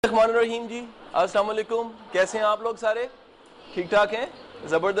الرحمن الرحیم جی، السلام علیکم. کیسے ہیں آپ لوگ؟ سارے ٹھیک ٹھاک ہیں؟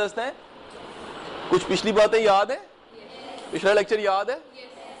 زبردست ہیں. کچھ پچھلی باتیں یاد ہیں؟ پچھلا لیکچر یاد ہے؟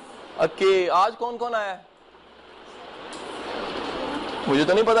 اوکے. آج کون کون آیا ہے؟ مجھے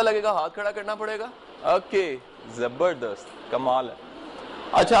تو نہیں پتا لگے گا، ہاتھ کھڑا کرنا پڑے گا. اوکے، زبردست، کمال ہے.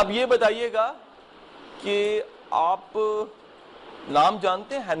 اچھا، آپ یہ بتائیے گا کہ آپ نام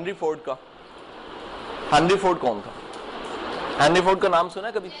جانتے ہیں ہنری فورڈ کا؟ ہنری فورڈ کون تھا؟ ہنری فورڈ کا نام سنا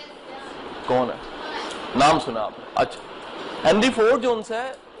ہے کبھی؟ کون ہے؟ نام سنا آپ نے؟ اچھا، ہنری فورڈ جو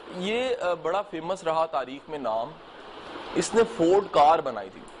ہے یہ بڑا فیمس رہا تاریخ میں نام. اس نے فورڈ کار بنائی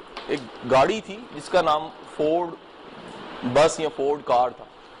تھی. ایک گاڑی تھی جس کا نام فورڈ بس یا فورڈ کار تھا.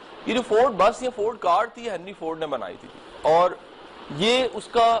 یہ جو فورڈ بس یا فورڈ کار تھی ہنری فورڈ نے بنائی تھی. اور یہ اس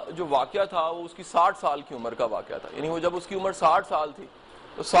کا جو واقعہ تھا وہ اس کی 60 سال کی عمر کا واقعہ تھا. یعنی وہ جب اس کی عمر 60 سال تھی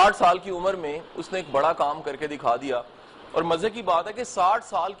تو 60 سال کی عمر میں اس نے ایک بڑا کام کر کے دکھا دیا. اور مزے کی بات ہے کہ 60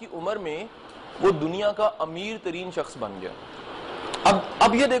 سال کی عمر میں وہ دنیا کا امیر ترین شخص بن گیا.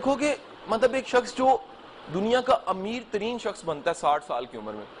 اب یہ دیکھو کہ مطلب ایک شخص جو دنیا کا امیر ترین شخص بنتا ہے 60 سال کی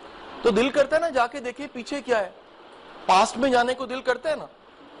عمر میں، تو دل کرتا ہے نا جا کے دیکھے پیچھے کیا ہے. پاسٹ میں جانے کو دل کرتا ہے نا.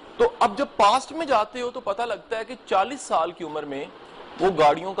 تو اب جب پاسٹ میں جاتے ہو تو پتہ لگتا ہے کہ 40 سال کی عمر میں وہ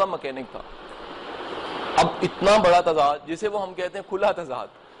گاڑیوں کا مکینک تھا. اب اتنا بڑا تضاد جسے وہ ہم کہتے ہیں کھلا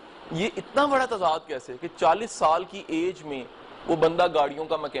تضاد، یہ اتنا بڑا تضاد کیسے کہ 40 سال کی ایج میں وہ بندہ گاڑیوں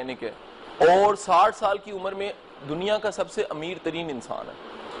کا مکینک ہے اور 60 سال کی عمر میں دنیا کا سب سے امیر ترین انسان ہے.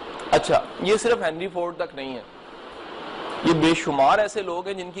 اچھا، یہ صرف ہنری فورڈ تک نہیں ہے، یہ بے شمار ایسے لوگ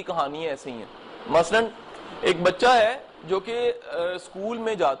ہیں جن کی کہانیاں ایسے ہی ہیں. مثلا ایک بچہ ہے جو کہ اسکول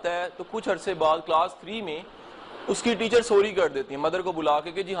میں جاتا ہے تو کچھ عرصے بعد کلاس 3 میں اس کی ٹیچر سوری کر دیتی ہے مدر کو بلا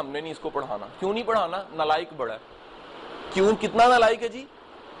کے کہ جی ہم نے نہیں اس کو پڑھانا. کیوں نہیں پڑھانا؟ نالائق بڑا ہے. کیوں؟ کتنا نالائق ہے جی؟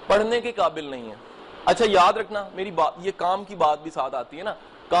 پڑھنے کے قابل نہیں ہے. اچھا یاد رکھنا میری بات، یہ کام کی بات بھی ساتھ آتی ہے نا.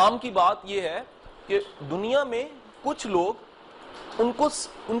 کام کی بات یہ ہے کہ دنیا میں کچھ لوگ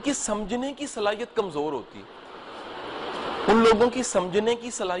ان کی سمجھنے کی صلاحیت کمزور ہوتی ہے. ان لوگوں کی سمجھنے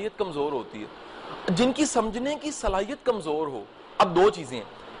کی صلاحیت کمزور ہوتی ہے جن کی سمجھنے کی صلاحیت کمزور ہو. اب دو چیزیں ہیں،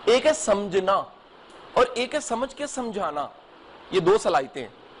 ایک ہے سمجھنا اور ایک ہے سمجھ کے سمجھانا. یہ دو صلاحیتیں ہیں.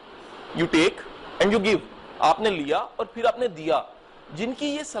 You take and you give. آپ نے لیا اور پھر آپ نے دیا. جن کی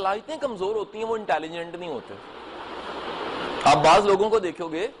یہ صلاحیتیں کمزور ہوتی ہیں وہ انٹیلیجنٹ نہیں ہوتے. آپ بعض لوگوں کو دیکھو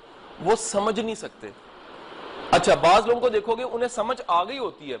گے وہ سمجھ نہیں سکتے. اچھا، بعض لوگوں کو دیکھو گے انہیں سمجھ آ گئی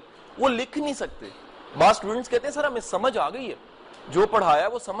ہوتی ہے، وہ لکھ نہیں سکتے. بعض اسٹوڈنٹس کہتے ہیں سر ہمیں سمجھ آ گئی ہے، جو پڑھایا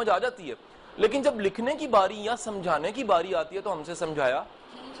وہ سمجھ آ جاتی ہے، لیکن جب لکھنے کی باری یا سمجھانے کی باری آتی ہے تو ہم سے سمجھایا.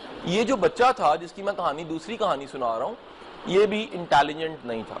 یہ جو بچہ تھا جس کی میں دوسری کہانی سنا رہا ہوں، یہ بھی انٹیلیجنٹ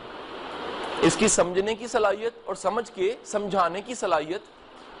نہیں تھا. اس کی سمجھنے کی صلاحیت اور سمجھ کے سمجھانے کی صلاحیت.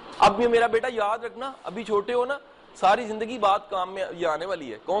 اب یہ میرا بیٹا یاد رکھنا، ابھی چھوٹے ہو نا، ساری زندگی بات کام میں یہ آنے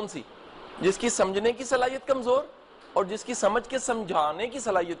والی ہے. کون سی؟ جس کی سمجھنے کی صلاحیت کمزور اور جس کی سمجھ کے سمجھانے کی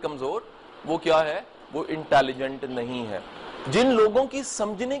صلاحیت کمزور، وہ کیا ہے؟ وہ انٹیلیجنٹ نہیں ہے. جن لوگوں کی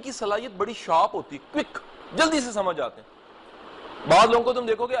سمجھنے کی صلاحیت بڑی شارپ ہوتی، کوئک، جلدی سے سمجھ آتے ہیں. بعض لوگوں کو تم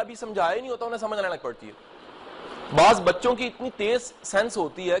دیکھو گے ابھی سمجھایا ہی نہیں ہوتا انہیں سمجھ آنے لگ پڑتی ہے. بعض بچوں کی اتنی تیز سینس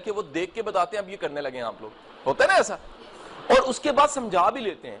ہوتی ہے کہ وہ دیکھ کے بتاتے ہیں اب یہ کرنے لگے ہیں آپ لوگ. ہوتا ہے نا ایسا؟ اور اس کے بعد سمجھا بھی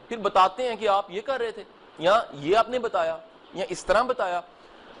لیتے ہیں، پھر بتاتے ہیں کہ آپ یہ کر رہے تھے یا یہ آپ نے بتایا یا اس طرح بتایا.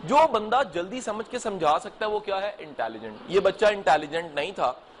 جو بندہ جلدی سمجھ کے سمجھا سکتا ہے وہ کیا ہے؟ انٹیلیجنٹ. یہ بچہ انٹیلیجنٹ نہیں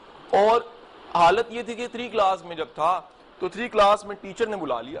تھا. اور حالت یہ تھی کہ 3 کلاس میں جب تھا تو 3 کلاس میں ٹیچر نے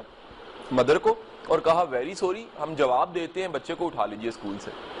بلا لیا مدر کو اور کہا ویری سوری، ہم جواب دیتے ہیں، بچے کو اٹھا لیجئے اسکول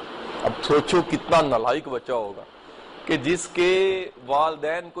سے. اب سوچو کتنا نالائق بچہ ہوگا کہ جس کے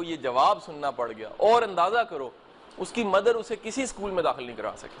والدین کو یہ جواب سننا پڑ گیا. اور اندازہ کرو اس کی مدر اسے کسی اسکول میں داخل نہیں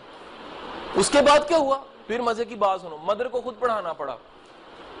کرا سکی. اس کے بعد کیا ہوا؟ پھر مزے کی بات سنو، مدر کو خود پڑھانا پڑا.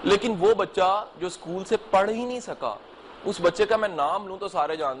 لیکن وہ بچہ جو اسکول سے پڑھ ہی نہیں سکا، اس بچے کا میں نام لوں تو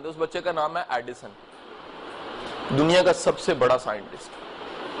سارے جانتے، اس بچے کا نام ہے ایڈیسن. دنیا کا سب سے بڑا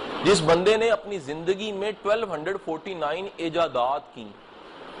سائنٹسٹ، جس بندے نے اپنی زندگی میں 1249 ایجادات کی.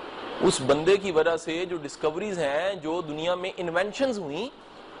 اس بندے کی وجہ سے جو ڈسکوریز ہیں، جو دنیا میں انوینشنز ہوئیں،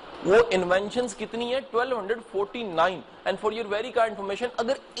 وہ انوینشنز کتنی ہیں؟ 1249. And for your very kind information,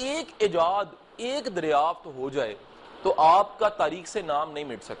 اگر ایک ایجاد، ایک دریافت ہو جائے تو آپ کا تاریخ سے نام نہیں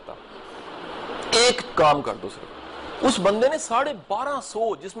مٹ سکتا. ایک کام کر دو صرف. اس بندے نے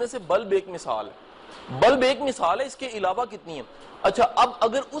 1250، جس میں سے بلب ایک مثال ہے، بلب ایک مثال ہے، اس کے علاوہ کتنی ہے؟ اچھا، اب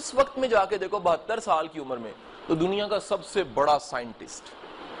اگر اس وقت میں جا کے دیکھو 72 سال کی عمر میں، تو دنیا کا سب سے بڑا سائنٹسٹ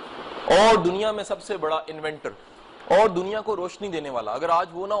اور دنیا میں سب سے بڑا انوینٹر اور دنیا کو روشنی دینے والا. اگر آج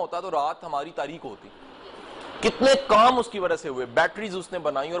وہ نہ ہوتا تو رات ہماری تاریک ہوتی. کتنے کام اس کی وجہ سے ہوئے، بیٹریز اس نے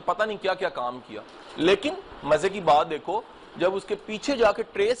بنائی اور پتہ نہیں کیا کیا کام کیا. لیکن مزے کی بات دیکھو جب اس کے پیچھے جا کے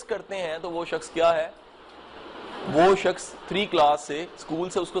ٹریس کرتے ہیں تو وہ شخص کیا ہے؟ وہ شخص 3 کلاس سے اسکول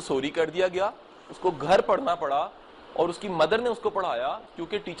سے اس کو سوری کر دیا گیا, اس کو گھر پڑھنا پڑا, اور اس کی مدر نے اس کو پڑھایا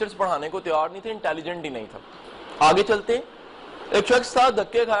کیونکہ ٹیچرز پڑھانے کو تیار نہیں تھے, انٹیلیجنٹ ہی نہیں تھا. آگے چلتے ہیں. ایک شخص تھا,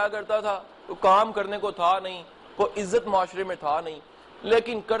 دھکے کھایا کرتا تھا, کوئی کام کرنے کو تھا نہیں, کوئی عزت معاشرے میں تھا نہیں,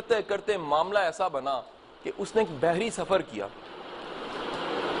 لیکن کرتے کرتے معاملہ ایسا بنا کہ اس نے ایک بحری سفر کیا.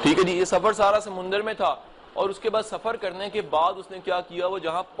 ٹھیک ہے جی, یہ سفر سارا سمندر میں تھا, اور اس کے بعد سفر کرنے کے بعد اس نے کیا کیا, وہ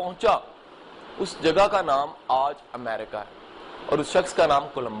جہاں پہنچا اس جگہ کا نام آج امریکہ ہے, اور اس شخص کا نام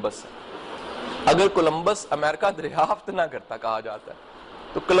کولمبس ہے. اگر کولمبس امریکہ دریافت نہ کرتا, کہا جاتا ہے,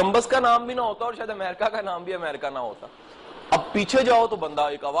 تو کولمبس کا نام بھی نہ ہوتا اور شاید امریکہ کا نام بھی امریکہ نہ ہوتا. اب پیچھے جاؤ تو بندہ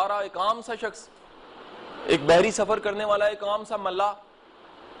ایک آوارہ, ایک عام سا شخص, ایک بحری سفر کرنے والا, ایک عام سا ملا.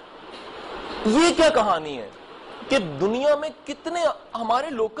 یہ کیا کہانی ہے کہ دنیا میں کتنے, ہمارے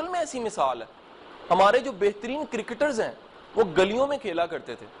لوکل میں ایسی مثال ہے. ہمارے جو بہترین کرکٹرز ہیں وہ گلیوں میں کھیلا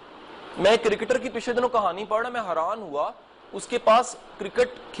کرتے تھے. میں کرکٹر کی پچھلے دنوں کہانی پڑھ رہا, میں حیران ہوا, اس کے پاس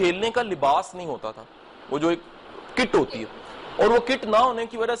کرکٹ کھیلنے کا لباس نہیں ہوتا تھا, وہ جو ایک کٹ ہوتی ہے, اور وہ کٹ نہ ہونے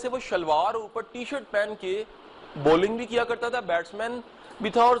کی وجہ سے وہ شلوار اوپر ٹی شرٹ پہن کے بولنگ بھی کیا کرتا تھا, بیٹسمین بھی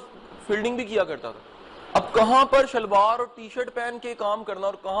تھا اور فیلڈنگ بھی کیا کرتا تھا. اب کہاں پر شلوار اور ٹی شرٹ پہن کے کام کرنا,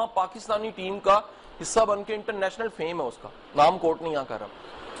 اور کہاں پاکستانی ٹیم کا حصہ بن کے انٹرنیشنل فیم ہے, اس کا نام کوٹ نہیں کر رہا.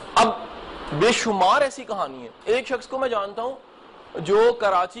 اب بے شمار ایسی کہانی ہے. ایک شخص کو میں جانتا ہوں جو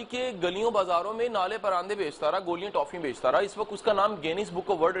کراچی کے گلیوں بازاروں میں نالے پراندے بیچتا رہا, گولیاں ٹافی بیچتا رہا. اس وقت اس کا نام Guinness book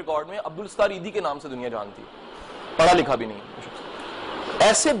of world record میں عبدالستار ایدی کے نام سے دنیا جانتی ہے, پڑھا لکھا بھی نہیں ہے.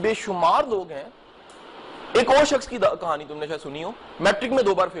 ایسے بے شمار لوگ ہیں. ایک اور شخص کی کہانی تم نے شاید سنی ہو, میٹرک میں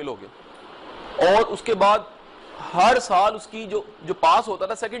 2 بار فیل ہو گیا, اور اس کے بعد ہر سال اس کی جو پاس ہوتا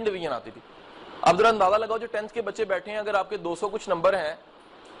تھا سیکنڈ ڈویژن آتی تھی. اب ذرا اندازہ لگاؤ, جو 10th کے بچے بیٹھے ہیں, اگر آپ کے 200 کچھ نمبر ہیں,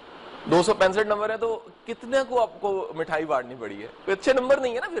 265 نمبر ہے, تو کتنے کو آپ کو مٹھائی بانٹنی پڑی ہے؟ کوئی اچھے نمبر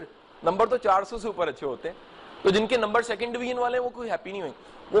نہیں ہے نا. پھر نمبر تو 400 سے اوپر اچھے ہوتے ہیں. تو جن کے نمبر سیکنڈ ڈویژن والے ہیں وہ کوئی ہیپی نہیں ہوئے.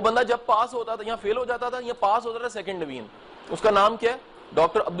 وہ بندہ جب پاس ہوتا تھا, یہاں فیل ہو جاتا تھا, یہاں پاس ہوتا تھا سیکنڈ ڈویژن. اس کا نام کیا ہے؟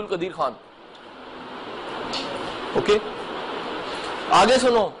 ڈاکٹر عبد القدیر خان. اوکے, آگے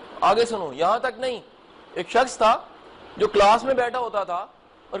سنو, آگے سنو. یہاں تک نہیں, ایک شخص تھا جو کلاس میں بیٹھا ہوتا تھا,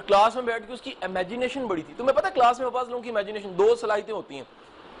 اور کلاس میں بیٹھ کے اس کی امیجینیشن بڑی تھی. تمہیں پتا کلاس میں بعض لوگوں کی امیجینیشن, 2 صلاحیتیں ہوتی ہیں.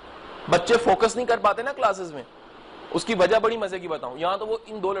 بچے فوکس نہیں کر پاتے نا کلاسز میں, اس کی وجہ بڑی مزے کی بتاؤں. یہاں تو وہ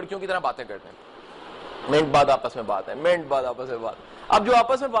ان 2 لڑکیوں کی طرح باتیں کرتے ہیں, منٹ بعد آپس میں بات ہے, منٹ بعد آپس میں بات. اب جو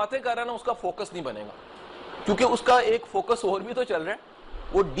آپس میں باتیں کر رہا ہے نا, اس کا فوکس نہیں بنے گا, کیونکہ اس کا ایک فوکس اور بھی تو چل رہا ہے,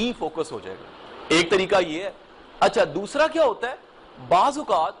 وہ ڈی فوکس ہو جائے گا. ایک طریقہ یہ ہے. اچھا, دوسرا کیا ہوتا ہے, بعض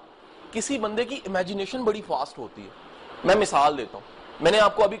اوقات کسی بندے کی امیجینیشن بڑی فاسٹ ہوتی ہے. میں مثال دیتا ہوں, میں نے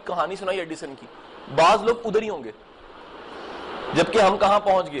آپ کو ابھی کہانی سنائی ایڈیسن کی. بعض لوگ ادھر ہی ہوں گے, جبکہ ہم کہاں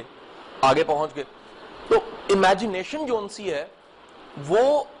پہنچ گئے, آگے پہنچ گئے. تو امیجینیشن جو ان سی ہے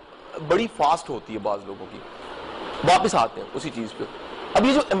وہ بڑی فاسٹ ہوتی ہے بعض لوگوں کی. واپس آتے ہیں اسی چیز پہ. اب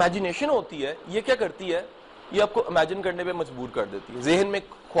یہ جو امیجینیشن ہوتی ہے, یہ کیا کرتی ہے, یہ آپ کو امیجن کرنے پہ مجبور کر دیتی ہے. ذہن میں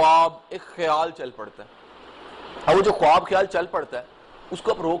خواب, ایک خیال چل پڑتا ہے. اب وہ جو خواب خیال چل پڑتا ہے اس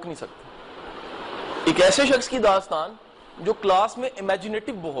کو آپ روک نہیں سکتے. ایک ایسے شخص کی داستان جو کلاس میں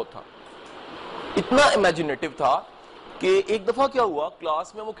امیجینیٹو بہت تھا, اتنا امیجینیٹو تھا کہ ایک دفعہ کیا ہوا,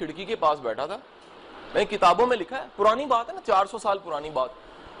 کلاس میں وہ کھڑکی کے پاس بیٹھا تھا. میں کتابوں میں لکھا ہے, پرانی بات ہے نا, 400 سال پرانی بات.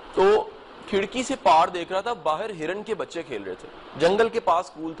 تو کھڑکی سے پار دیکھ رہا تھا, باہر ہرن کے بچے کھیل رہے تھے, جنگل کے پاس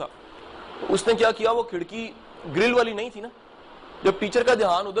اسکول تھا. اس نے کیا کیا, وہ کھڑکی گرل والی نہیں تھی نا, جب ٹیچر کا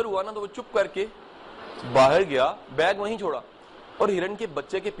دھیان ادھر ہوا نا تو وہ چپ کر کے باہر گیا, بیگ وہیں چھوڑا, اور ہرن کے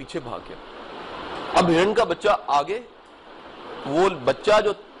بچے کے پیچھے بھاگ گیا. اب ہرن کا بچہ آگے, وہ بچہ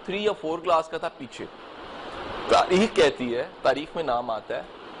جو 3 یا 4 کلاس کا تھا پیچھے. تاریخ کہتی ہے, تاریخ میں نام آتا ہے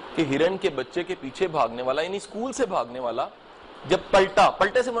کہ ہرن کے بچے کے پیچھے بھاگنے والا, یعنی اسکول سے بھاگنے والا, جب پلٹا,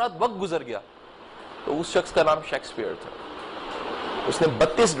 پلٹے سے مراد وقت گزر گیا, تو اس شخص کا نام شیکسپیئر تھا. اس نے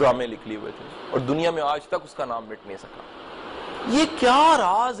 32 ڈرامے لکھ لیے ہوئے تھے, اور دنیا میں آج تک اس کا نام مٹ نہیں سکا. یہ کیا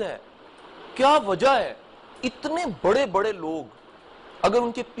راز ہے, کیا وجہ ہے؟ اتنے بڑے بڑے لوگ اگر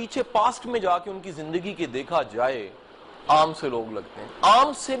ان کے پیچھے پاسٹ میں جا کے ان کی زندگی کے دیکھا جائے, عام سے لوگ لگتے ہیں,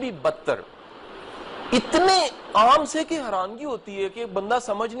 عام سے بھی بدتر. اتنے عام سے کہ حیرانگی ہوتی ہے کہ بندہ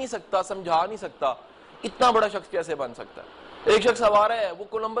سمجھ نہیں سکتا, سمجھا نہیں سکتا, اتنا بڑا شخص کیسے بن سکتا ہے. ایک شخص آوارہ ہے, وہ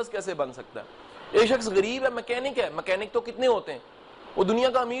کولمبس کیسے بن سکتا ہے. ایک شخص غریب ہے, میکینک ہے, میکینک تو کتنے ہوتے ہیں, وہ دنیا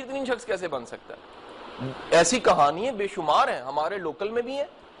کا امیر ترین شخص کیسے بن سکتا ہے. ایسی کہانیاں بے شمار ہیں, ہمارے لوکل میں بھی ہیں,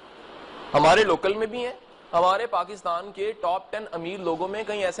 ہمارے لوکل میں بھی ہیں. ہمارے پاکستان کے ٹاپ 10 امیر لوگوں میں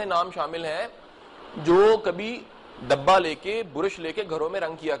کئی ایسے نام شامل ہیں جو کبھی ڈبہ لے کے, برش لے کے گھروں میں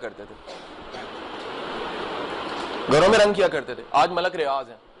رنگ کیا کرتے تھے, گھروں میں رنگ کیا کرتے تھے, آج ملک ریاض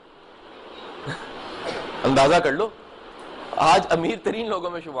ہیں. اندازہ کر لو. آج امیر ترین لوگوں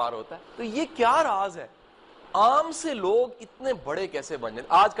میں شمار ہوتا ہے. تو یہ کیا راز ہے؟ عام سے لوگ اتنے بڑے کیسے بن جائیں؟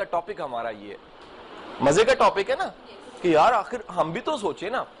 آج کا ٹاپک ہمارا یہ ہے, مزے کا ٹاپک ہے نا, کہ یار آخر ہم بھی تو سوچیں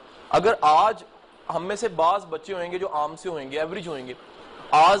نا, اگر آج ہم میں سے بعض بچے ہوئیں گے جو عام سے ہوئیں گے, ایوریج ہوئیں گے,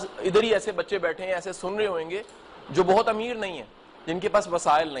 آج ادھر ہی ایسے بچے بیٹھے ہیں, ایسے سن رہے ہوئیں گے جو بہت امیر نہیں ہیں, جن کے پاس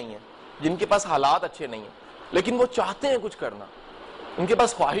وسائل نہیں ہیں, جن کے پاس حالات اچھے نہیں ہیں, لیکن وہ چاہتے ہیں کچھ کرنا, ان کے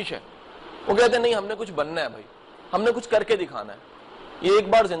پاس خواہش ہے, وہ کہتے ہیں نہیں ہم نے کچھ بننا ہے بھائی, ہم نے کچھ کر کے دکھانا ہے, یہ ایک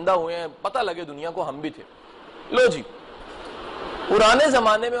بار زندہ ہوئے ہیں, پتہ لگے دنیا کو ہم بھی تھے. لو جی, پرانے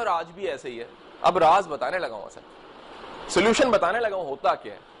زمانے میں اور آج بھی ایسے ہی ہے. اب راز بتانے لگا ہوں, اصل سولوشن بتانے لگا ہوں ہوتا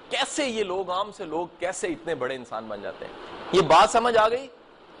کیا ہے, کیسے یہ لوگ, عام سے لوگ کیسے اتنے بڑے انسان بن جاتے ہیں. یہ بات سمجھ آ گئی,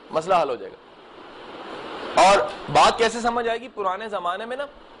 مسئلہ حل ہو جائے گا. اور بات کیسے سمجھ آئے گی؟ پرانے زمانے میں نا,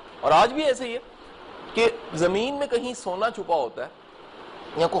 اور آج بھی ایسے ہی ہے, کہ زمین میں کہیں سونا چھپا ہوتا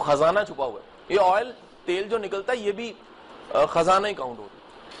ہے یا کوئی خزانہ چھپا ہوا ہے. یہ آئل تیل جو نکلتا ہے یہ بھی خزانہ ہی کاؤنٹ ہوتا ہے.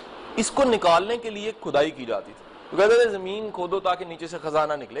 اس کو نکالنے کے لیے کھدائی کی جاتی تھی, تو کہتے تھے زمین کھودو تاکہ نیچے سے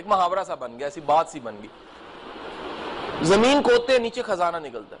خزانہ نکلے. ایک محاورہ سا بن گیا, ایسی بات سی بن گئی, زمین کھودتے نیچے خزانہ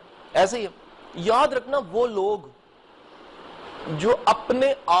نکلتا ہے. ایسے ہی ہے. یاد رکھنا, وہ لوگ جو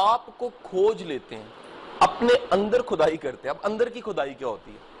اپنے آپ کو کھوج لیتے ہیں, اپنے اندر کھدائی کرتے ہیں. اب اندر کی کھدائی کیا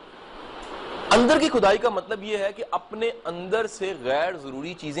ہوتی ہے؟ اندر کی کھدائی کا مطلب یہ ہے کہ اپنے اندر سے غیر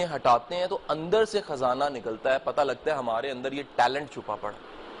ضروری چیزیں ہٹاتے ہیں, تو اندر سے خزانہ نکلتا ہے. پتہ لگتا ہے ہمارے اندر یہ ٹیلنٹ چھپا پڑا,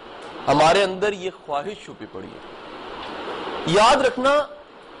 ہمارے اندر یہ خواہش چھپی پڑی ہے. یاد رکھنا,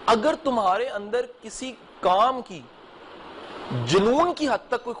 اگر تمہارے اندر کسی کام کی جنون کی حد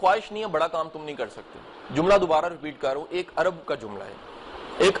تک کوئی خواہش نہیں ہے, بڑا کام تم نہیں کر سکتے. جملہ دوبارہ ریپیٹ کر رہا ہوں, ایک عرب کا جملہ ہے,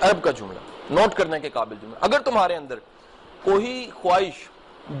 ایک عرب کا جملہ, نوٹ کرنے کے قابل جملہ. اگر تمہارے اندر کوئی خواہش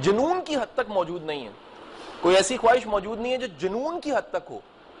جنون کی حد تک موجود نہیں ہے, کوئی ایسی خواہش موجود نہیں ہے جو جنون کی حد تک ہو,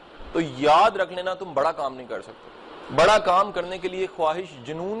 تو یاد رکھ لینا تم بڑا کام نہیں کر سکتے. بڑا کام کرنے کے لیے خواہش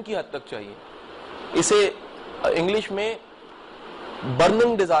جنون کی حد تک چاہیے. اسے انگلش میں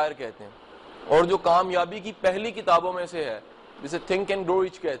برننگ ڈیزائر کہتے ہیں, اور جو کامیابی کی پہلی کتابوں میں سے ہے, جسے تھنک اینڈ گرو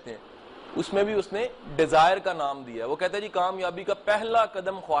رچ کہتے ہیں, اس میں بھی اس نے ڈیزائر کا نام دیا ہے. وہ کہتا ہے جی کامیابی کا پہلا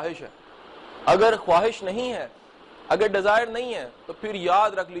قدم خواہش ہے. اگر خواہش نہیں ہے, اگر ڈیزائر نہیں ہے, تو پھر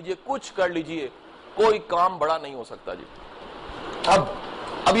یاد رکھ لیجئے, کچھ کر لیجئے, کوئی کام بڑا نہیں ہو سکتا جی.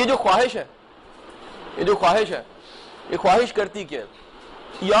 اب یہ جو خواہش ہے, یہ خواہش کرتی کیا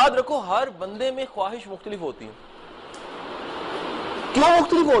ہے؟ یاد رکھو, ہر بندے میں خواہش مختلف ہوتی ہے. کیوں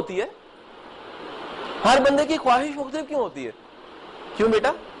مختلف ہوتی ہے؟ ہر بندے کی خواہش مختلف کیوں ہوتی ہے؟ کیوں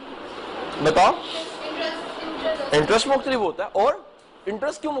بیٹا بتاؤ؟ انٹرسٹ مختلف ہوتا ہے. اور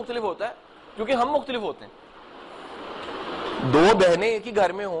انٹرسٹ کیوں مختلف ہوتا ہے؟ کیونکہ ہم مختلف ہوتے ہیں. دو بہنیں ایک ہی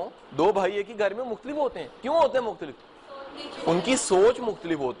گھر میں ہوں, دو بھائی ایک ہی گھر میں مختلف ہوتے ہیں. کیوں ہوتے ہیں مختلف؟ ان کی سوچ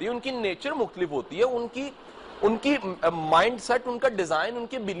مختلف ہوتی ہے, ان کی نیچر مختلف ہوتی ہے, ان کی مائنڈ سیٹ, ان کا ڈیزائن, ان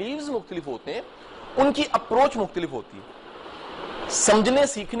کے بیلیوز مختلف ہوتے ہیں, ان کی اپروچ مختلف ہوتی ہے, سمجھنے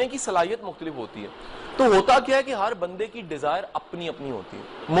سیکھنے کی صلاحیت مختلف ہوتی ہے. تو ہوتا کیا ہے کہ ہر بندے کی ڈیزائر اپنی اپنی ہوتی ہے.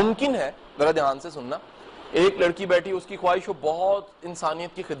 ممکن ہے, ذرا دھیان سے سننا, ایک لڑکی بیٹھی اس کی خواہش ہو بہت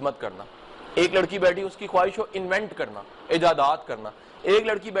انسانیت کی خدمت کرنا, ایک لڑکی بیٹھی اس کی خواہش ہو انوینٹ کرنا, ایجادات کرنا, ایک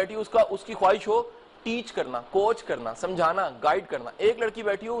لڑکی بیٹھی اس کی خواہش ہو ٹیچ کرنا, کوچ کرنا, سمجھانا, گائیڈ کرنا, ایک لڑکی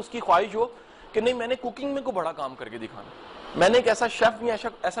بیٹھی ہو اس کی خواہش ہو کہ نہیں میں نے کوکنگ میں کوئی بڑا کام کر کے دکھانا, میں نے ایک ایسا شیف یا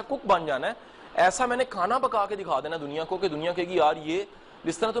ایسا کک بن جانا ہے, ایسا میں نے کھانا پکا کے دکھا دینا دنیا کو کہ دنیا کہے گی یار یہ,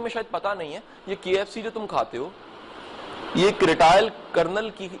 جس طرح تمہیں شاید پتا نہیں ہے, یہ KFC جو تم کھاتے ہو یہ ایک ریٹائل کرنل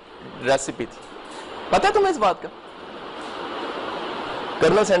کی ریسیپی تھی. پتا ہے تمہیں اس بات کا؟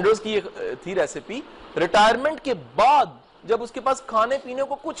 کرنل سینڈرز کی تھی ریسیپی. ریٹائرمنٹ کے بعد جب اس کے پاس کھانے پینے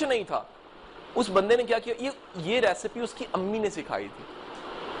کو کچھ نہیں تھا, اس بندے نے کیا کیا, یہ ریسیپی اس کی امی نے سکھائی تھی.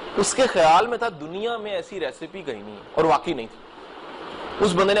 اس کے خیال میں تھا دنیا میں ایسی ریسیپی کہیں نہیں ہے, اور واقعی نہیں تھی.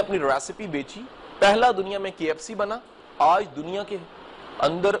 اس بندے نے اپنی ریسیپی بیچی, پہلا دنیا میں KFC بنا. آج دنیا کے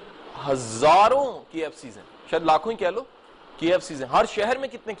اندر ہزاروں KFCs ہیں, شاید لاکھوں ہی کہہ لو KFCs ہیں. ہر شہر میں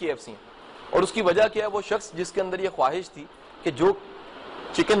کتنے KFC ہیں. اور اس کی وجہ کیا ہے؟ وہ شخص جس کے اندر یہ خواہش تھی کہ جو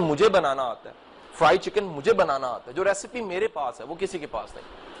چکن مجھے بنانا آتا ہے, فرائی چکن مجھے بنانا آتا ہے, جو ریسیپی میرے پاس ہے وہ کسی کے پاس نہیں.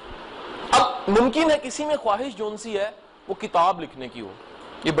 اب ممکن ہے کسی میں خواہش جون سی ہے وہ کتاب لکھنے کی ہو.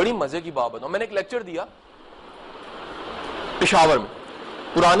 یہ بڑی مزے کی بات بتاؤں, میں نے ایک لیکچر دیا پشاور میں,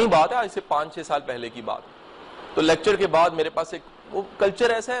 پرانی بات ہے, آج سے 5-6 سال پہلے کی بات. تو لیکچر کے بعد میرے پاس ایک وہ کلچر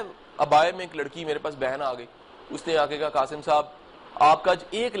ایسا ہے, ابائے میں ایک لڑکی میرے پاس بہن آ گئی, اس نے آ کے کہا قاسم صاحب آپ کا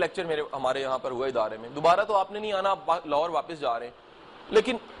ایک لیکچر ہمارے یہاں پر ہوا ادارے میں, دوبارہ تو آپ نے نہیں آنا, لاہور واپس جا رہے ہیں,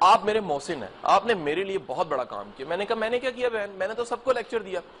 لیکن آپ میرے محسن ہیں, آپ نے میرے لیے بہت بڑا کام کیا. میں نے کہا میں نے کیا کیا بہن, میں نے تو سب کو لیکچر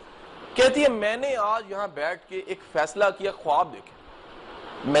دیا. کہتی ہے میں نے آج یہاں بیٹھ کے ایک فیصلہ کیا, خواب دیکھے.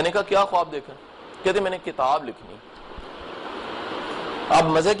 میں نے کہا کیا خواب دیکھا؟ کہتے میں نے کتاب لکھنی. آپ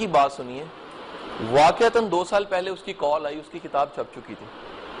مزے کی بات سنیے, واقعتاً 2 سال پہلے اس کی کال آئی, اس کی کتاب چھپ چکی تھی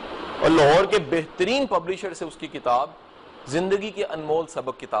اور لاہور کے بہترین پبلشر سے اس کی کتاب, زندگی کے انمول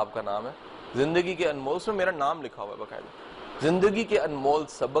سبق کتاب کا نام ہے, زندگی کے انمول, اس میں میرا نام لکھا ہوا ہے باقاعدہ, زندگی کے انمول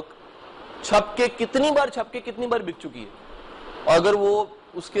سبق, چھپ کے کتنی بار بک چکی ہے. اور اگر وہ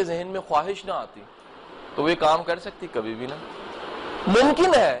اس کے ذہن میں خواہش نہ آتی تو وہ یہ کام کر سکتی؟ کبھی بھی نہ.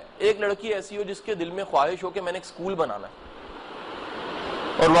 ممکن ہے ایک لڑکی ایسی ہو جس کے دل میں خواہش ہو کہ میں نے ایک اسکول بنانا ہے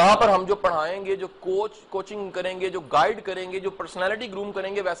اور وہاں پر ہم جو پڑھائیں گے, جو کوچنگ کریں گے, جو گائیڈ کریں گے, جو پرسنالٹی گروم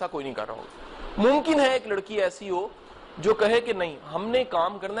کریں گے, ویسا کوئی نہیں کر رہا ہوگا. ممکن ہے ایک لڑکی ایسی ہو جو کہے کہ نہیں, ہم نے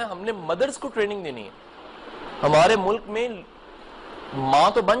کام کرنا ہے, ہم نے مدرس کو ٹریننگ دینی ہے. ہمارے ملک میں ماں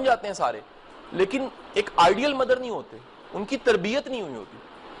تو بن جاتے ہیں سارے, لیکن ایک آئیڈیل مدر نہیں ہوتے, ان کی تربیت نہیں ہوئی ہوتی.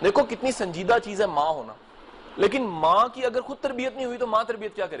 دیکھو کتنی سنجیدہ چیز ہے ماں ہونا, لیکن ماں کی اگر خود تربیت نہیں ہوئی تو ماں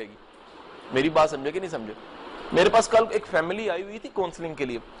تربیت کیا کرے گی؟ میری بات سمجھے کہ نہیں سمجھے؟ میرے پاس کل ایک فیملی آئی ہوئی تھی کاؤنسلنگ کے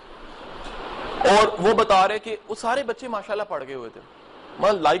لیے, اور وہ بتا رہے کہ وہ سارے بچے ماشاءاللہ پڑھ گئے ہوئے تھے,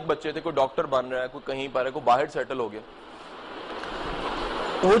 مطلب لائک بچے تھے, کوئی ڈاکٹر بن رہا ہے, کوئی کہیں پر ہے, کوئی باہر سیٹل ہو گیا.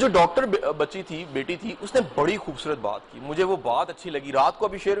 وہ جو ڈاکٹر بچی تھی, بیٹی تھی, اس نے بڑی خوبصورت بات کی, مجھے وہ بات اچھی لگی, رات کو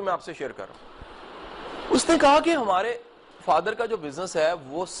ابھی شیئر میں آپ سے شیئر کر رہا ہوں. اس نے کہا کہ ہمارے فادر کا جو بزنس ہے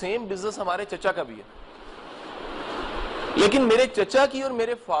وہ سیم بزنس ہمارے چچا کا بھی ہے, لیکن میرے چچا کی اور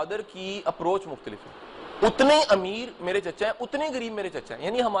میرے فادر کی اپروچ مختلف ہے. اتنے امیر میرے چچا ہیں, اتنے غریب میرے چچا ہیں,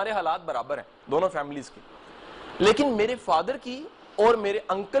 یعنی ہمارے حالات برابر ہیں دونوں فیملیز کی, لیکن میرے فادر کی اور میرے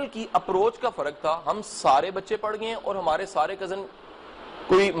انکل کی اپروچ کا فرق تھا. ہم سارے بچے پڑھ گئے ہیں اور ہمارے سارے کزن,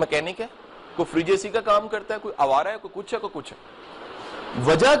 کوئی میکینک ہے, کوئی فریج اے سی کا کام کرتا ہے, کوئی آوارہ ہے, کوئی کچھ ہے, کوئی کچھ ہے.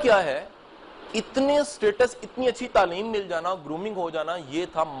 وجہ کیا ہے؟ اتنے سٹیٹس, اتنی اچھی تعلیم مل جانا, گرومنگ ہو جانا, یہ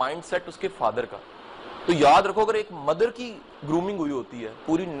تھا مائنڈ سیٹ اس کے فادر کا. تو یاد رکھو, اگر ایک مدر کی گرومنگ ہوئی ہوتی ہے,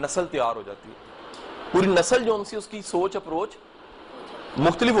 پوری نسل تیار ہو جاتی ہے, پوری نسل جو ان سے اس کی سوچ اپروچ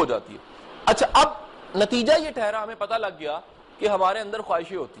مختلف ہو جاتی ہے. اچھا, اب نتیجہ یہ ٹھہرا, ہمیں پتہ لگ گیا کہ ہمارے اندر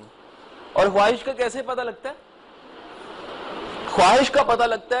خواہشیں ہوتی ہیں, اور خواہش کا کیسے پتہ لگتا ہے؟ خواہش کا پتہ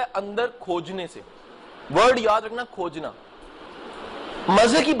لگتا ہے اندر کھوجنے سے. ورڈ یاد رکھنا, کھوجنا.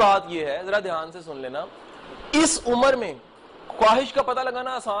 مزے کی بات یہ ہے, ذرا دھیان سے سن لینا, اس عمر میں خواہش کا پتہ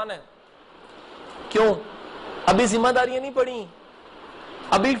لگانا آسان ہے. کیوں؟ ابھی ذمہ داریاں نہیں پڑی,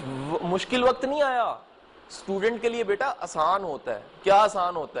 ابھی مشکل وقت نہیں آیا. اسٹوڈنٹ کے لیے بیٹا آسان ہوتا ہے. کیا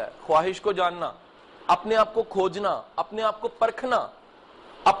آسان ہوتا ہے؟ خواہش کو جاننا, اپنے آپ کو کھوجنا, اپنے آپ کو پرکھنا,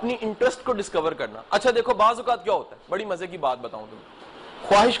 اپنی انٹرسٹ کو ڈسکور کرنا. اچھا دیکھو, بعض اوقات کیا ہوتا ہے, بڑی مزے کی بات بتاؤں تمہیں,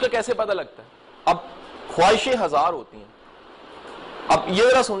 خواہش کا کیسے پتہ لگتا ہے؟ اب خواہشیں ہزار ہوتی ہیں. اب یہ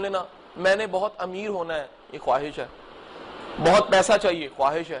ذرا سن لینا, میں نے بہت امیر ہونا ہے, یہ خواہش ہے. بہت پیسہ چاہیے,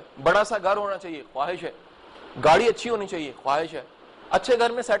 خواہش ہے. بڑا سا گھر ہونا چاہیے, خواہش ہے. گاڑی اچھی ہونی چاہیے, خواہش ہے. اچھے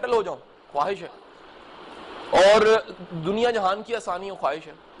گھر میں سیٹل ہو جاؤں, خواہش ہے. اور دنیا جہان کی آسانیوں, خواہش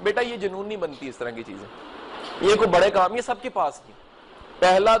ہے. بیٹا یہ جنون نہیں بنتی اس طرح کی چیزیں, یہ کوئی بڑے کام, یہ سب کے پاس کی,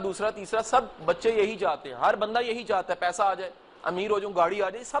 پہلا دوسرا تیسرا سب بچے یہی چاہتے ہیں, ہر بندہ یہی چاہتا ہے, پیسہ آ جائے, امیر ہو جاؤں, گاڑی آ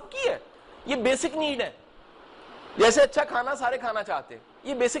جائے, سب کی ہے. یہ بیسک نیڈ ہے. جیسے اچھا کھانا سارے کھانا چاہتے ہیں,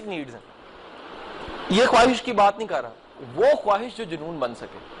 یہ بیسک نیڈز ہیں. یہ خواہش کی بات نہیں کر رہا, وہ خواہش جو جنون بن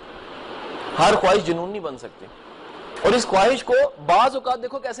سکے. ہر خواہش جنون نہیں بن سکتے. اور اس خواہش کو بعض اوقات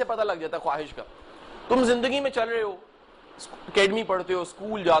دیکھو کیسے پتہ لگ جاتا ہے خواہش کا. تم زندگی میں چل رہے ہو, اکیڈمی پڑھتے ہو,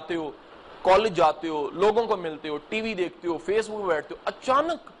 اسکول جاتے ہو, کالج جاتے ہو, لوگوں کو ملتے ہو, ٹی وی دیکھتے ہو, فیس بک پہ بیٹھتے ہو,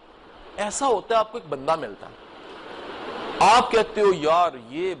 اچانک ایسا ہوتا ہے آپ کو ایک بندہ ملتا ہے, آپ کہتے ہو یار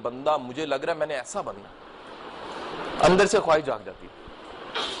یہ بندہ, مجھے لگ رہا ہے میں نے ایسا بننا. اندر سے خواہش جاگ جاتی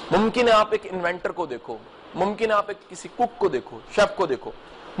ہے. ممکن ہے آپ ایک انوینٹر کو دیکھو, ممکن ہے آپ ایک کسی کک کو دیکھو, شیف کو دیکھو,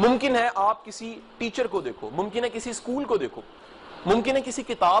 ممکن ہے آپ کسی ٹیچر کو دیکھو, ممکن ہے کسی اسکول کو دیکھو, ممکن ہے کسی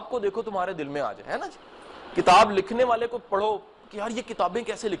کتاب کو دیکھو, تمہارے دل میں آ جائے, ہے نا جی. کتاب لکھنے والے کو پڑھو کہ یار یہ کتابیں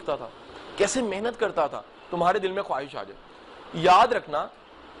کیسے لکھتا تھا, کیسے محنت کرتا تھا, تمہارے دل میں خواہش آ جائے. یاد رکھنا,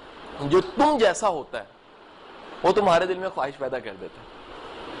 جو تم جیسا ہوتا ہے وہ تمہارے دل میں خواہش پیدا کر دیتا ہے.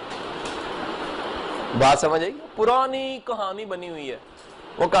 بات سمجھ آئی؟ پرانی کہانی بنی ہوئی ہے.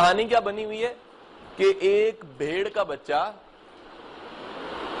 وہ کہانی کیا بنی ہوئی ہے کہ ایک بھیڑ کا بچہ,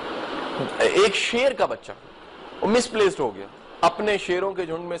 ایک شیر کا بچہ, وہ مس پلیسڈ ہو گیا, اپنے شیروں کے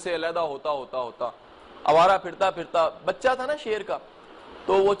جھنڈ میں سے علیحدہ ہوتا ہوتا ہوتا آوارہ پھرتا پھرتا, بچہ تھا نا شیر کا,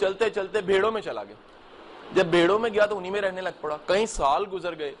 تو وہ چلتے چلتے بھیڑوں میں چلا گیا. جب بھیڑوں میں گیا تو انہی میں رہنے لگ پڑا. کئی سال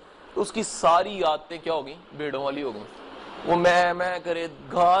گزر گئے تو اس کی ساری عادتیں کیا ہو گئیں, بھیڑوں والی ہو گئیں. وہ میں کرے,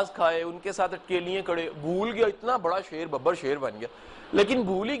 گھاس کھائے, ان کے ساتھ اٹکیلیاں کڑے, بھول گیا, اتنا بڑا شیر, ببر شیر بن گیا, لیکن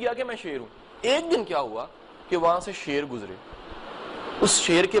بھول ہی گیا کہ میں شیر ہوں. ایک دن کیا ہوا کہ وہاں سے شیر گزرے. اس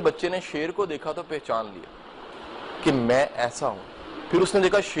شیر کے بچے نے شیر کو دیکھا تو پہچان لیا کہ میں ایسا ہوں. پھر اس نے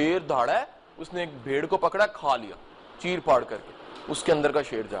دیکھا شیر دھاڑا ہے, اس نے ایک بھیڑ کو پکڑا, کھا لیا چیر پاڑ کر کے. اس کے اندر کا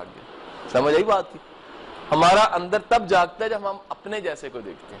شیر جاگ گیا. سمجھ آئی بات کی؟ ہمارا اندر تب جاگتا ہے جب ہم اپنے جیسے کو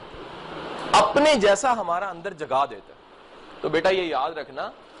دیکھتے ہیں, اپنے جیسا ہمارا اندر جگا دیتا ہے. تو بیٹا یہ یاد رکھنا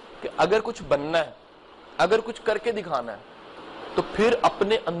کہ اگر کچھ بننا ہے, اگر کچھ کر کے دکھانا ہے, تو پھر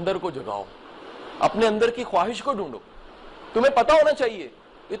اپنے اندر کو جگاؤ, اپنے اندر کی خواہش کو ڈھونڈو. تمہیں پتا ہونا چاہیے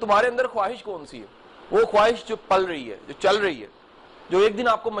کہ تمہارے اندر خواہش کون سی ہے, وہ خواہش جو پل رہی ہے, جو چل رہی ہے, جو ایک دن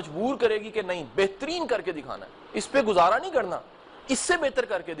آپ کو مجبور کرے گی کہ نہیں بہترین کر کے دکھانا ہے, اس پہ گزارا نہیں کرنا, اس سے بہتر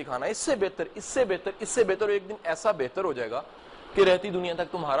کر کے دکھانا ہے, اس سے بہتر, اس سے بہتر, اس سے بہتر, اور ایک دن ایسا بہتر ہو جائے گا کہ رہتی دنیا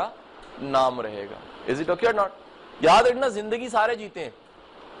تک تمہارا نام رہے گا. از اٹ اوکے اور ناٹ؟ یاد رکھنا زندگی سارے جیتے ہیں,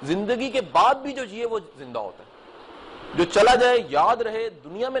 زندگی کے بعد بھی جو جیے وہ زندہ ہوتا ہے. جو چلا جائے یاد رہے,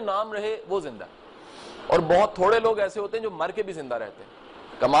 دنیا میں نام رہے, وہ زندہ ہے. اور بہت تھوڑے لوگ ایسے ہوتے ہیں جو مر کے بھی زندہ رہتے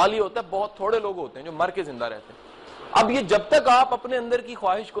ہیں. کمال یہ ہوتا ہے بہت تھوڑے لوگ ہوتے ہیں جو مر کے زندہ رہتے ہیں. اب یہ جب تک آپ اپنے اندر کی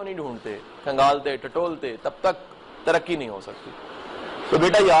خواہش کو نہیں ڈھونڈتے, کھنگالتے, ٹٹولتے, تب تک ترقی نہیں ہو سکتی. تو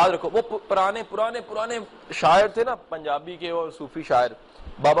بیٹا یاد رکھو, وہ پرانے پرانے پرانے شاعر تھے نا پنجابی کے اور صوفی شاعر,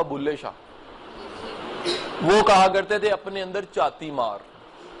 بابا بلے شاہ, وہ کہا کرتے تھے اپنے اندر چاتی مار,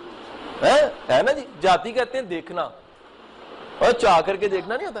 ہے نا جی, جاتی کہتے ہیں دیکھنا, اور چاہ کر کے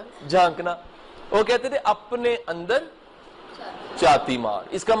دیکھنا نہیں ہوتا, جھانکنا. وہ کہتے تھے اپنے اندر چاتی مار.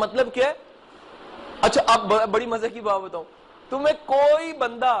 اس کا مطلب کیا ہے؟ اچھا اب بڑی مزے کی بات بتاؤں, تمہیں کوئی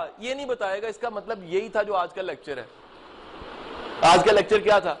بندہ یہ نہیں بتائے گا اس کا مطلب یہی تھا جو آج کا لیکچر ہے. آج کا لیکچر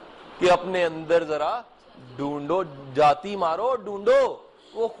کیا تھا کہ اپنے اندر ذرا ڈھونڈو, جاتی مارو, ڈھونڈو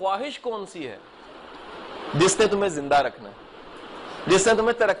وہ خواہش کون سی ہے جس نے تمہیں زندہ رکھنا ہے, جس نے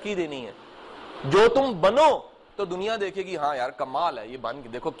تمہیں ترقی دینی ہے. جو تم بنو تو دنیا دیکھے گی ہاں یار کمال ہے یہ بن کے,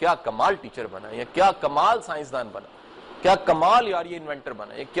 دیکھو کیا کمال ٹیچر بنا, یا کیا کمال سائنسدان بنا, کیا کمال یار یہ انوینٹر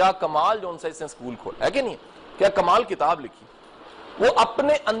بنا, یہ کیا کمال جو ان سے اس نے اسکول کھولا ہے کہ نہیں, کیا کمال کتاب لکھی. وہ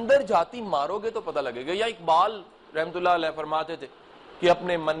اپنے اندر جاتی مارو گے تو پتہ لگے گا. یا اقبال رحمت اللہ علیہ فرماتے تھے کہ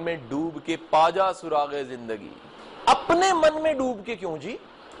اپنے من میں ڈوب کے پاجا سراغ زندگی. اپنے من میں ڈوب کے کیوں جی,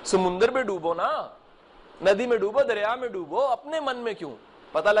 سمندر میں ڈوبو نا, ندی میں ڈوبو, دریا میں ڈوبو, اپنے من میں کیوں؟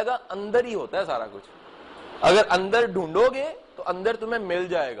 پتہ لگا اندر ہی ہوتا ہے سارا کچھ. اگر اندر ڈھونڈو گے تو اندر تمہیں مل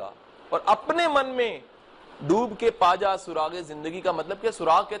جائے گا. اور اپنے من میں ڈوب کے پاجا سراغ زندگی کا مطلب کہ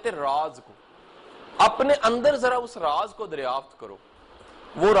سراغ کہتے ہیں راز کو. اپنے اندر ذرا اس راز کو دریافت کرو,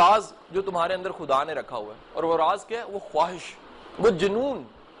 وہ راز جو تمہارے اندر خدا نے رکھا ہوا ہے. اور وہ راز کیا ہے؟ وہ خواہش, وہ جنون,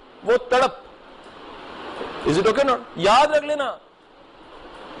 وہ تڑپ. Is it okay not? یاد رکھ لینا,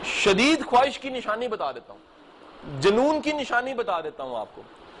 شدید خواہش کی نشانی بتا دیتا ہوں, جنون کی نشانی بتا دیتا ہوں آپ کو.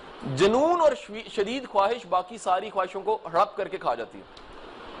 جنون اور شدید خواہش باقی ساری خواہشوں کو ہڑپ کر کے کھا جاتی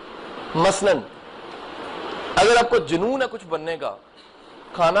ہے. مثلاً اگر آپ کو جنون ہے کچھ بننے کا,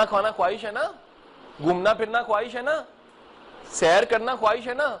 کھانا کھانا خواہش ہے نا, گھومنا پھرنا خواہش ہے نا, سیر کرنا خواہش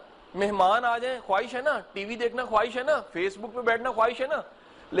ہے نا, مہمان آ جائیں خواہش ہے نا, ٹی وی دیکھنا خواہش ہے نا, فیس بک پہ بیٹھنا خواہش ہے نا.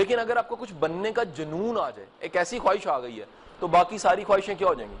 لیکن اگر آپ کو کچھ بننے کا جنون آ جائے, ایک ایسی خواہش آ گئی ہے, تو باقی ساری خواہشیں کیا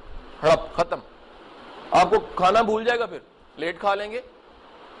ہو جائیں گی؟ ہڑپ, ختم. آپ کو کھانا بھول جائے گا, پھر لیٹ کھا لیں گے.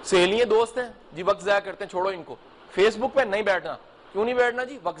 سہیلیاں دوست ہیں جی, وقت ضائع کرتے ہیں, چھوڑو ان کو. فیس بک پہ نہیں بیٹھنا. کیوں نہیں بیٹھنا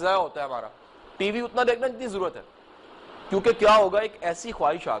جی؟ وقت ضائع ہوتا ہے ہمارا. ٹی وی اتنا دیکھنا جتنی ضرورت ہے. کیونکہ کیا ہوگا, ایک ایسی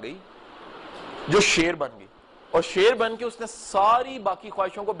خواہش آ گئی جو شیر بن گئی, اور شیر بن کے اس نے ساری باقی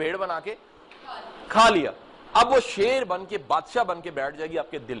خواہشوں کو بھیڑ بنا کے کھا لیا. اب وہ شیر بن کے, بادشاہ بن کے بیٹھ جائے گی آپ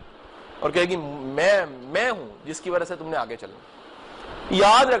کے دل, اور کہے گی میں ہوں جس کی وجہ سے تم نے آگے چلنا.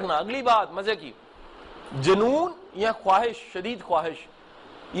 یاد رکھنا اگلی بات مزے کی, جنون یا خواہش, شدید خواہش,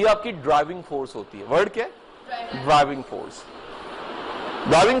 یہ آپ کی ڈرائیونگ فورس ہوتی ہے. ورڈ کیا ہے؟ Driving force.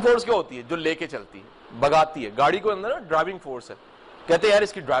 ڈرائیونگ فورس کیا ہوتی ہے؟ جو لے کے چلتی ہے, بگاتی ہے گاڑی کو. اندر ڈرائیونگ فورس ہے. کہتے ہیں یار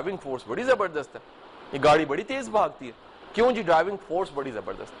اس کی ڈرائیونگ فورس بڑی زبردست ہے, یہ گاڑی بڑی تیز بھاگتی ہے. کیوں جی؟ ڈرائیونگ فورس بڑی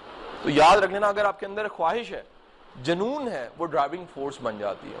زبردست. تو یاد رکھ لینا, اگر آپ کے اندر خواہش ہے, جنون ہے, وہ ڈرائیونگ فورس بن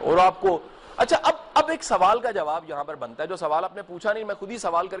جاتی ہے. اور آپ کو اچھا اب ایک سوال کا جواب یہاں پر بنتا ہے, جو سوال آپ نے پوچھا نہیں, میں خود ہی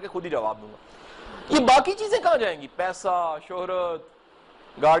سوال کر کے خود ہی جواب دوں گا. یہ باقی چیزیں کہاں جائیں گی؟ پیسہ, شہرت,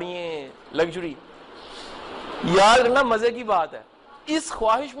 گاڑیاں, لگژری. یاد رکھنا مزے کی بات ہے, اس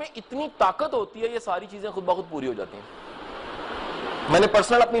خواہش میں اتنی طاقت ہوتی ہے, یہ ساری چیزیں خود بخود پوری ہو جاتی ہیں. میں نے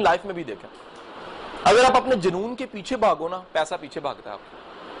پرسنل اپنی لائف میں بھی دیکھا. اگر آپ اپنے جنون کے پیچھے بھاگو نا, پیسہ پیچھے بھاگتا ہے آپ کو.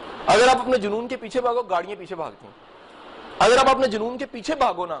 اگر آپ اپنے جنون کے پیچھے بھاگو, گاڑیاں پیچھے بھاگتی ہیں. اگر آپ اپنے جنون کے پیچھے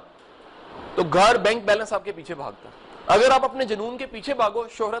بھاگو نا, تو گھر, بینک بیلنس آپ کے پیچھے بھاگتا ہے. اگر آپ اپنے جنون کے پیچھے بھاگو,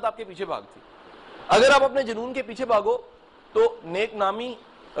 شہرت آپ کے پیچھے بھاگتی. اگر آپ اپنے جنون کے پیچھے بھاگو تو نیک نامی,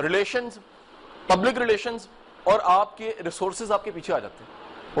 ریلیشنز, پبلک ریلیشنز اور آپ کے ریسورسز آپ کے پیچھے آ جاتے ہیں.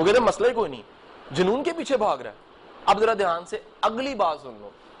 وہ کہتے ہیں مسئلہ ہی کوئی نہیں, جنون کے پیچھے بھاگ رہا ہے. اب ذرا دھیان سے اگلی بات سن لو,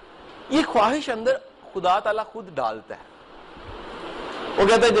 یہ خواہش اندر خدا تعالیٰ خود ڈالتا ہے. وہ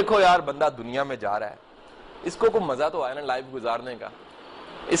کہتا ہے دیکھو یار بندہ دنیا میں جا رہا ہے, اس کو کوئی مزہ تو آیا نا لائف گزارنے کا,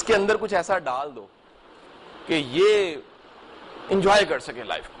 اس کے اندر کچھ ایسا ڈال دو کہ یہ انجوائے کر سکے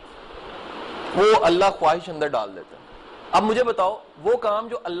لائف کو. وہ اللہ خواہش اندر ڈال دیتا ہے. اب مجھے بتاؤ, وہ کام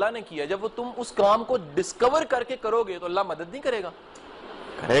جو اللہ نے کیا, جب وہ تم اس کام کو ڈسکور کر کے کرو گے تو اللہ مدد نہیں کرے گا؟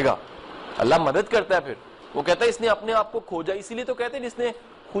 کرے گا. اللہ مدد کرتا ہے. پھر وہ کہتا ہے اس نے اپنے آپ کو کھوجا, اسی لیے تو کہتے ہیں جس نے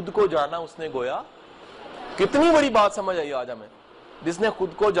خود کو جانا اس نے گویا. کتنی بڑی بات سمجھ آئی آج ہمیں, جس نے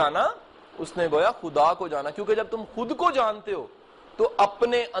خود کو جانا اس نے گویا خدا کو جانا. کیونکہ جب تم خود کو جانتے ہو تو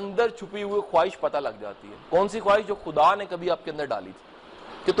اپنے اندر چھپی ہوئی خواہش پتہ لگ جاتی ہے. کون سی خواہش؟ جو خدا نے کبھی آپ کے اندر ڈالی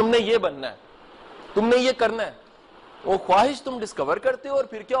تھی کہ تم نے یہ بننا ہے, تم نے یہ کرنا ہے. وہ خواہش تم ڈسکور کرتے ہو, اور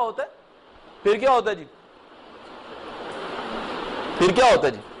پھر کیا ہوتا ہے؟ پھر کیا ہوتا ہے جی؟ پھر کیا ہوتا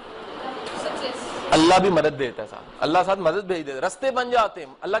ہے جی؟ اللہ بھی مدد دیتا ہے ساتھ. اللہ ساتھ مدد بھیج دیتا ہے, رستے بن جاتے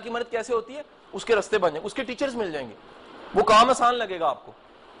ہیں. اللہ کی مدد کیسے ہوتی ہے؟ اس کے رستے بن جائیں گے, اس کے ٹیچرز مل جائیں گے, وہ کام آسان لگے گا آپ کو,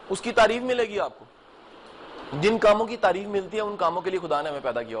 اس کی تعریف ملے گی آپ کو. جن کاموں کی تعریف ملتی ہے ان کاموں کے لیے خدا نے ہمیں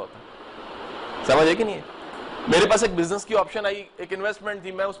پیدا کیا ہوتا ہے. سمجھ ہے کہ نہیں ہے؟ میرے پاس ایک بزنس کی آپشن آئی, ایک انویسٹمنٹ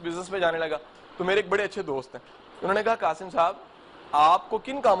تھی, میں اس بزنس میں جانے لگا. تو میرے ایک بڑے اچھے دوست ہیں, انہوں نے کہا قاسم صاحب آپ کو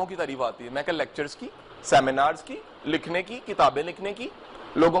کن کاموں کی تعریف آتی ہے؟ میں کہا لیکچرز کی, سیمینارز کی, لکھنے کی, کتابیں لکھنے کی,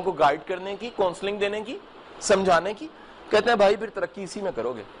 لوگوں کو گائیڈ کرنے کی, کونسلنگ دینے کی, سمجھانے کی. کہتے ہیں بھائی پھر ترقی اسی میں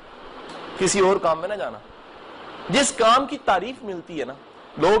کرو گے, کسی اور کام میں نہ جانا. جس کام کی تعریف ملتی ہے نا,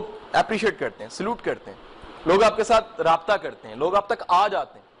 لوگ اپریشیٹ کرتے ہیں, سلوٹ کرتے ہیں, لوگ آپ کے ساتھ رابطہ کرتے ہیں, لوگ آپ تک آ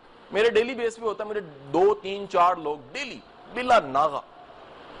جاتے ہیں. میرے ڈیلی بیس پہ ہوتا ہے, میرے 2 3 4 لوگ ڈیلی بلا ناغا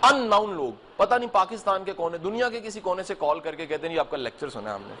ان ناؤن لوگ, پتہ نہیں پاکستان کے کونے, دنیا کے کسی کونے سے کال کر کے کہتے ہیں یہ آپ کا لیکچر سنا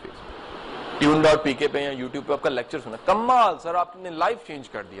ہے ہم نے ٹیون.pk پہ یا یوٹیوب پہ آپ کا لیکچر سنا, کمال سر آپ نے لائف چینج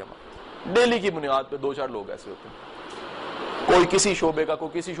کر دیا. ڈیلی کی بنیاد پہ 2 4 لوگ ایسے ہوتے ہیں, کوئی کسی شعبے کا,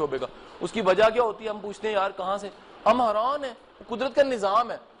 کوئی کسی شعبے کا. اس کی وجہ کیا ہوتی ہے؟ ہم پوچھتے ہیں یار کہاں سے, ہم حیران ہیں. قدرت کا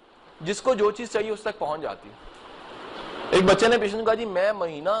نظام ہے, جس کو جو چیز چاہیے اس تک پہنچ جاتی ہے. ایک بچے نے پیشنٹ کہا جی میں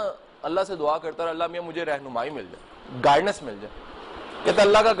مہینہ اللہ سے دعا کرتا رہا, اللہ میاں مجھے رہنمائی مل جائے, گائیڈنس مل جائے. کہتا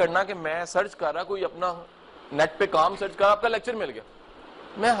اللہ کا کرنا کہ میں سرچ کر رہا, کوئی اپنا نیٹ پہ کام سرچ کر رہا, آپ کا لیکچر مل گیا.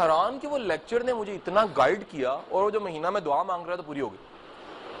 میں حیران کہ وہ لیکچر نے مجھے اتنا گائیڈ کیا, اور وہ جو مہینہ میں دعا مانگ رہا تھا پوری ہو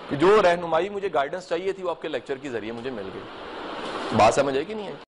گئی, کہ جو رہنمائی مجھے گائیڈنس چاہیے تھی وہ آپ کے لیکچر کے ذریعے مجھے مل گئی. بات سمجھ آئی کہ نہیں ہے؟